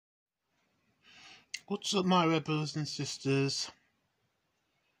What's up, my red brothers and sisters?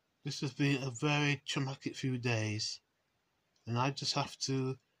 This has been a very traumatic few days, and I just have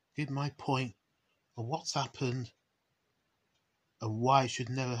to give my point of what's happened and why it should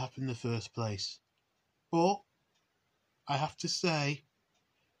never happen in the first place. But I have to say,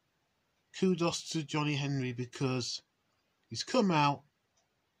 kudos to Johnny Henry, because he's come out,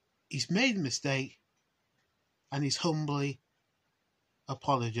 he's made a mistake, and he's humbly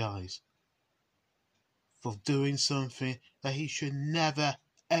apologised for doing something that he should never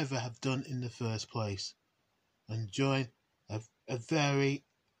ever have done in the first place, and join a very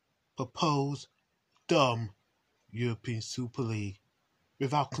proposed dumb European Super League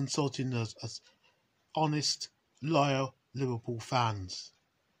without consulting us as honest, loyal Liverpool fans.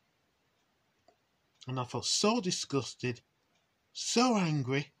 And I felt so disgusted, so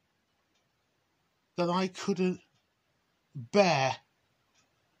angry, that I couldn't bear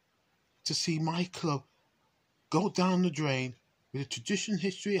to see my club go down the drain with the tradition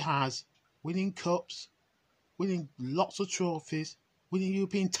history it has, winning cups, winning lots of trophies, winning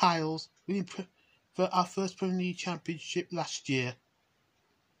European titles, winning for our first Premier League championship last year,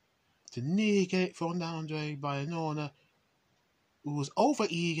 to nearly get it thrown down the drain by an owner who was over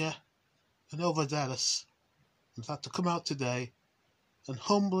eager and overzealous, and had to come out today and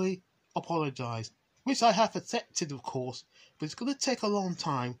humbly apologise, which I have accepted, of course, but it's going to take a long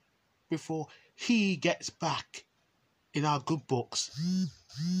time before he gets back in our good books.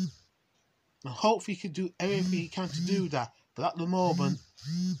 And hopefully he can do everything he can to do that. But at the moment,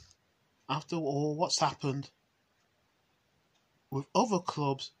 after all what's happened with other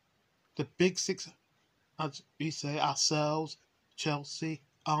clubs, the big six, as we say, ourselves, Chelsea,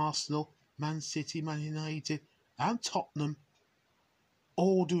 Arsenal, Man City, Man United, and Tottenham,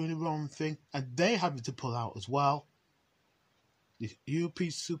 all doing the wrong thing, and they having to pull out as well. The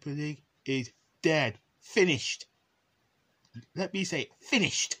European Super League is dead. Finished. Let me say it,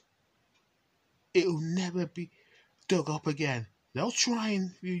 finished. It will never be dug up again. They'll try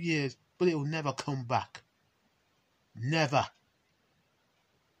in a few years, but it will never come back. Never.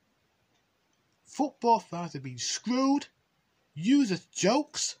 Football fans have been screwed, used as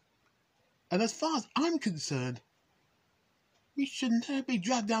jokes, and as far as I'm concerned, we should never be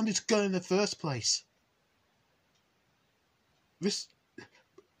dragged down this gun in the first place.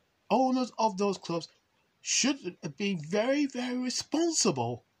 Owners of those clubs should be very, very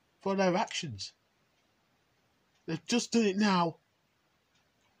responsible for their actions. They've just done it now,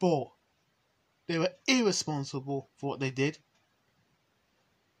 but they were irresponsible for what they did.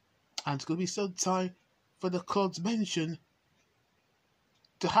 And it's going to be some time for the clubs mentioned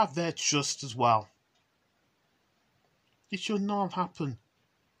to have their trust as well. It should not have happened.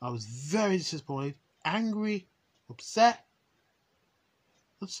 I was very disappointed, angry, upset,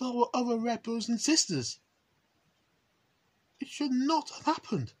 and so were other red brothers and sisters. It should not have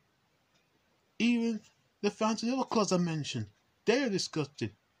happened. Even the fans of the other clubs I mentioned, they are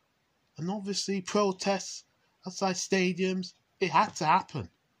disgusted. And obviously protests outside stadiums, it had to happen.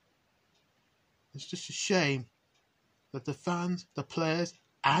 It's just a shame that the fans, the players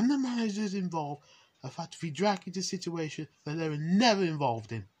and the managers involved have had to be dragged into a situation that they were never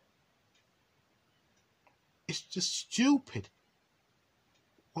involved in. It's just stupid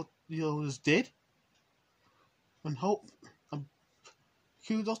what the owners did. And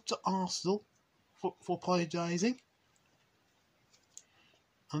kudos to Arsenal for apologising.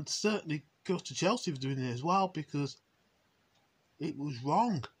 And certainly kudos to Chelsea for doing it as well, because it was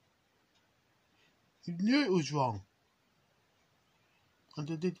wrong. You knew it was wrong. And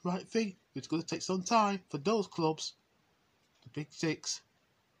they did the right thing. It's going to take some time for those clubs, the big six,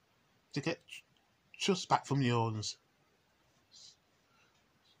 to get trust back from the owners.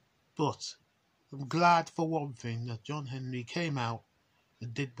 But I'm glad for one thing that John Henry came out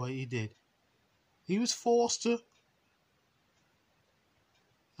and did what he did. He was forced to,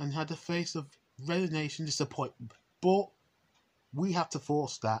 and had a face of resignation, disappointment. But we have to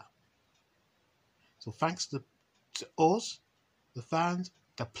force that. So thanks to us, the fans,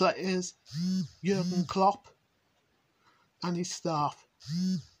 the players, Jurgen Klopp and his staff,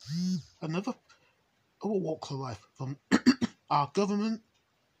 and other walks of life, from our government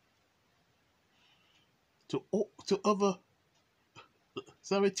to other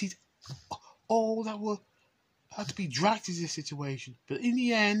authorities, all that had to be dragged into this situation. But in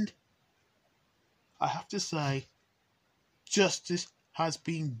the end, I have to say, justice has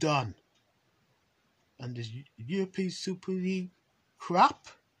been done. And this European Super League crap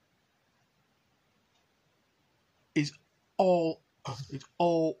is all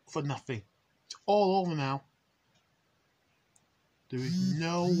for nothing. It's all over now. There is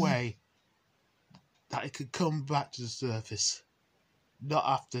no way that it could come back to the surface. Not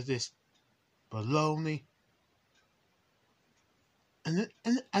after this baloney and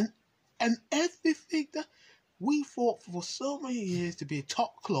everything that we fought for so many years to be a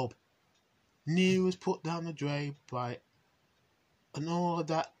top club nearly was put down the drain by and all of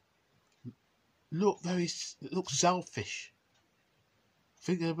that. Look selfish,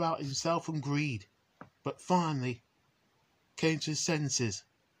 thinking about himself and greed, but finally came to his senses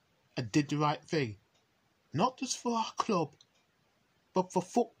and did the right thing, not just for our club, but for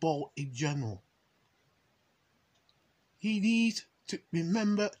football in general. He needs to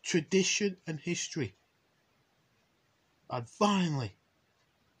remember tradition and history. And finally,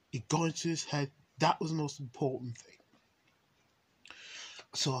 it got into his head that was the most important thing.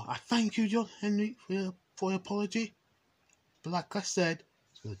 So I thank you, John Henry, for your apology. But like I said,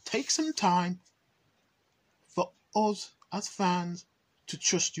 it's going to take some time for us as fans to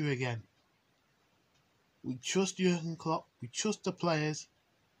trust you again. We trust Jurgen Klopp, we trust the players,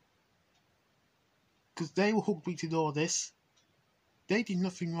 because they were hooked to all this. They did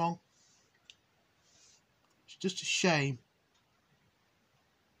nothing wrong. It's just a shame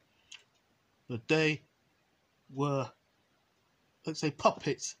that they were, let's say,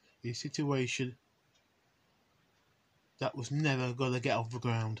 puppets in a situation that was never going to get off the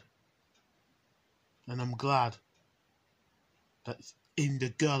ground. And I'm glad that it's in the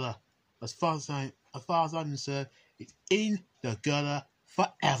gutter. As far as I'm concerned, it's in the gutter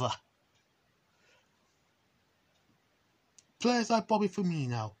forever. Players like Bobby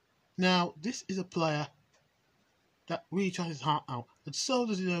Firmino. Now, this is a player that really tries his heart out, and so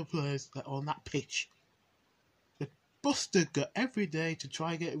does the other players that are on that pitch. They bust their gut every day to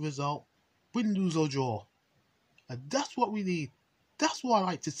try and get a result, win, lose or draw. And that's what we need. That's what I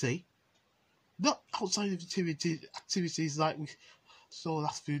like to see. Not outside of activities like we saw the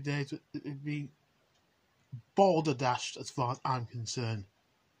last few days. It'd be balder-dashed as far as I'm concerned.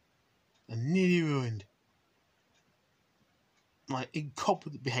 And nearly ruined. Like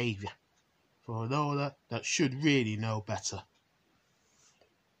incompetent behaviour for an owner that should really know better.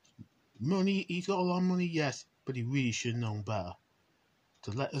 Money, he's got a lot of money, yes, but he really should have known better.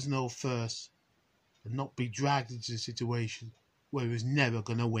 To let us know first and not be dragged into a situation where he was never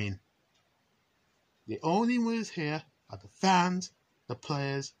going to win. The only winners here are the fans, the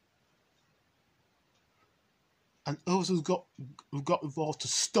players, and those who got involved to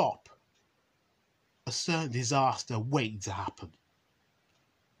stop a certain disaster waiting to happen.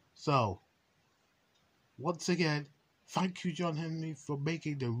 So, once again, thank you, John Henry, for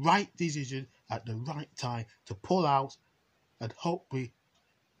making the right decision at the right time to pull out, and hopefully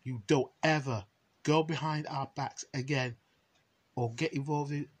you don't ever go behind our backs again or get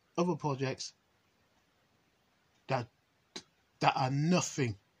involved in other projects that are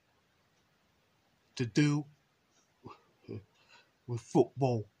nothing to do with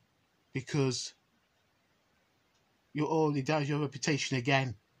football, because you're already down your reputation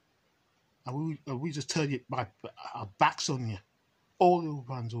again, and we just turn our backs on you. All the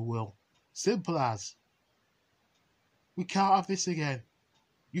fans will. Simple as. We can't have this again.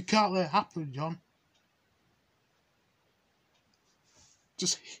 You can't let it happen, John.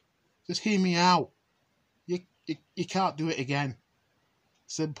 Just hear me out. You can't do it again.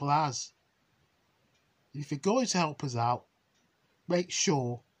 Simple as. If you're going to help us out, make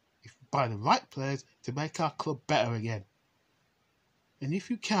sure you buy the right players to make our club better again. And if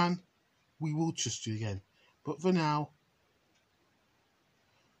you can, we will trust you again. But for now,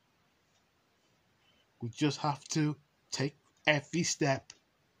 we just have to take every step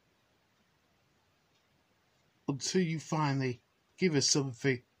until you finally give us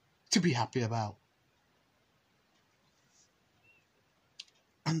something to be happy about.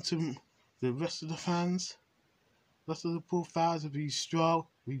 And to the rest of the fans, rest of the poor fans of these strong,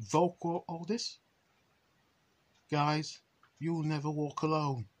 we vocal all this. Guys, you'll never walk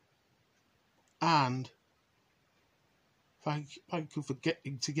alone. And thank you for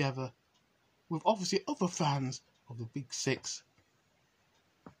getting together with obviously other fans of the Big Six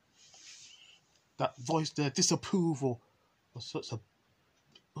that voiced their disapproval of such a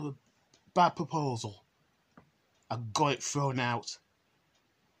bad proposal and got it thrown out,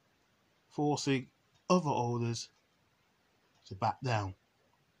 forcing other owners to back down.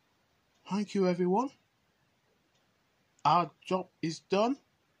 Thank you, everyone. Our job is done,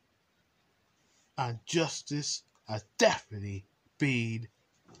 and justice has definitely been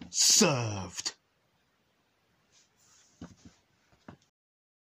served.